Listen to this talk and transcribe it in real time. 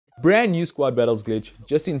Brand new squad battles glitch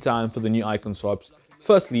just in time for the new icon swaps.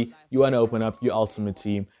 Firstly, you want to open up your ultimate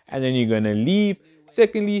team and then you're going to leave.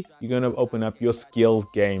 Secondly, you're going to open up your skill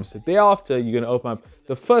games. Thereafter, you're going to open up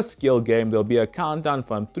the first skill game. There'll be a countdown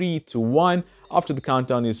from 3 to 1. After the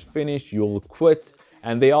countdown is finished, you'll quit.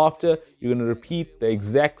 And thereafter, you're going to repeat the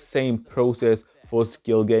exact same process for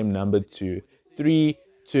skill game number 2. 3,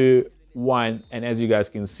 2, 1. And as you guys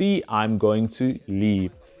can see, I'm going to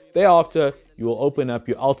leave. Thereafter, you will open up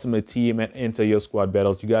your ultimate team and enter your squad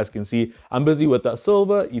battles. You guys can see I'm busy with the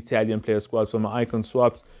silver Italian player squads for my icon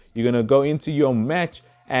swaps. You're going to go into your match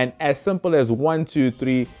and as simple as 1, 2,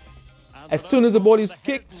 3, as soon as the ball is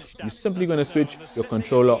kicked, you're simply going to switch your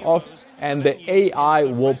controller off and the AI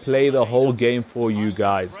will play the whole game for you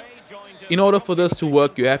guys. In order for this to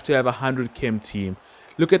work, you have to have a 100 chem team.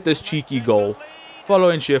 Look at this cheeky goal. Follow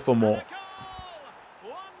and share for more.